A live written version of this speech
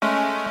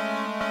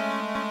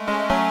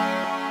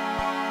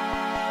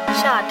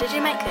Shad, did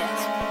you make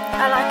this?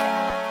 I like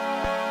it.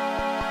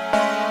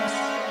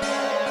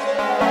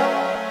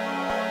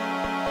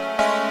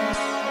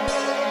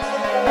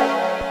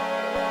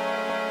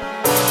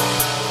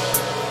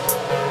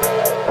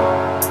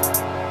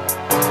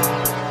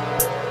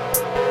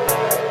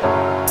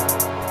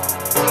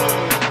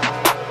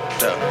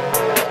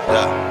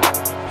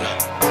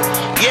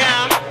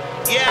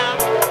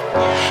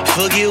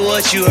 Forget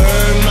what you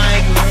heard,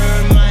 Mike.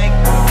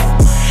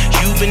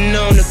 You've been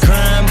on the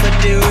crime, but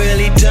they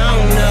really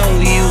don't know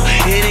you.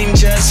 It ain't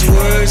just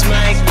words,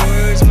 Mike.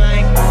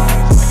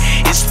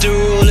 It's the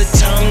rule of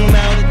tongue,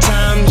 amount of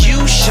time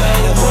you show.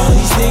 All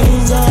these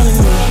things on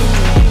me,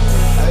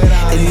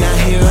 and I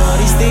hear all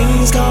these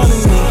things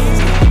calling me.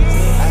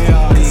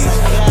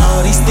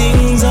 All these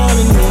things on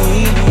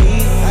me,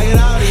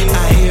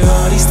 I hear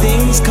all these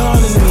things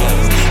calling me.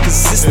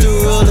 'Cause it's the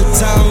rule of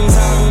tongue.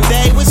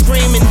 They was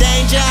screaming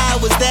danger, I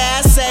was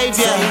their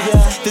savior.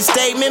 The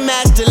statement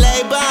matched the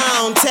labor, I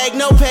don't take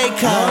no pay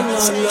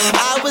cuts.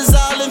 I was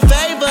all in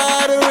favor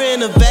of the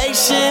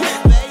renovation.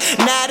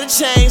 Now the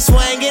chain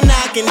swinging,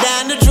 knocking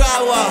down the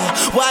drywall.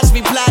 Watch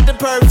me plot the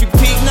perfect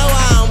peak, no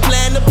I don't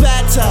plan to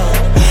plateau.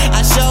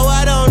 I show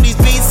out on these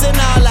beats and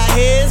all I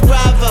hear is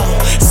bravo.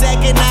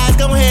 Second eyes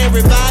gon' hear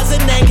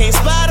revising, they can't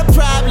spot a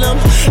problem.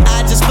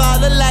 I just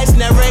follow life's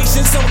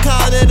narration, some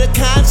call it a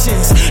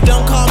conscience.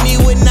 Don't call me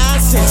with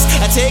nonsense,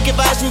 I take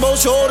advice from both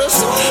shoulders.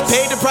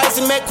 Paid the price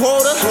and met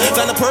quota,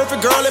 found the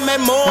perfect girl and met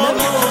more.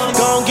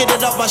 Gon' get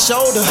it off my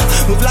shoulder,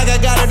 move like I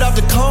got it off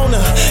the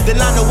corner. Then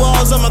line the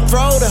walls, I'ma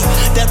throw her.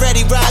 That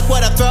ready rock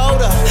what I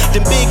throwed her.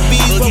 Them big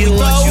B's what we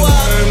throw up.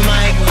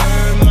 Mike.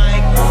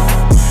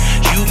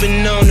 You've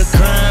been on the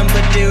crime,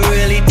 but they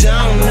really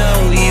don't know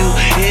you.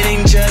 It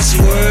ain't just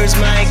words,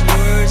 Mike.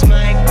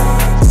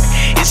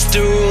 It's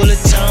the rule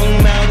of tongue,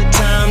 amount of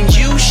time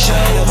you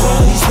show.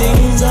 All these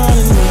things on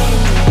me,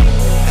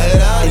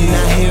 and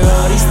I hear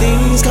all these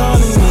things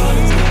calling me.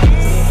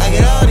 I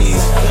get all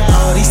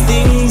these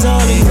things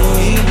on me.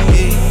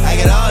 I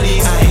get all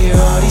these, I hear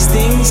all these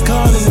things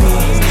calling me.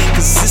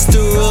 'Cause it's the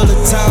rule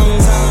of tongue.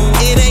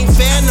 It ain't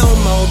fair no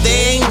more, they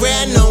ain't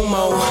rare no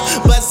more.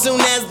 But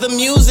soon as the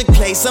music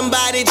plays,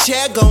 somebody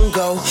chair gon'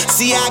 go.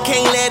 See, I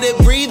can't let it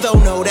breathe, oh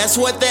no, that's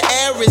what the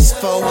air is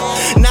for.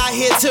 Not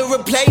here to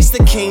replace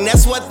the king,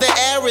 that's what the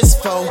air is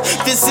for.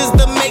 This is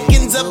the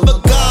makings of a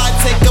god,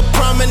 take a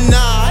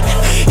promenade.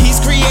 He's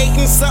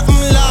creating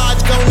something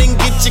large, go and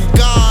get your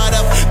guard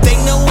up. They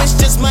know it's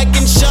just Mike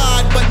and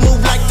Shad, but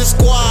move like the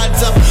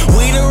squad's up.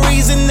 We the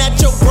reason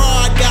that your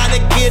broad gotta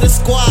get a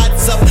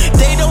squad's up.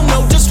 They don't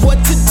know just what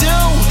to do.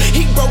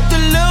 He broke the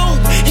loop,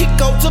 he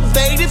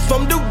cultivated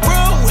from the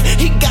root.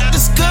 He got the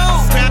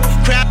scoop.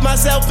 Crap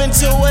myself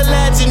into a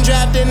legend,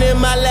 drafting in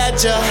my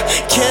ledger.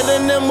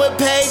 Killing them with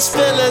page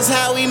fillers,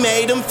 how we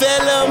made them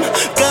fill them.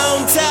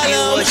 Gon' tell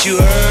them what you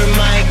heard,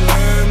 Mike.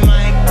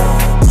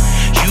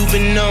 You've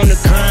been on the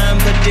crime,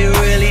 but they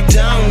really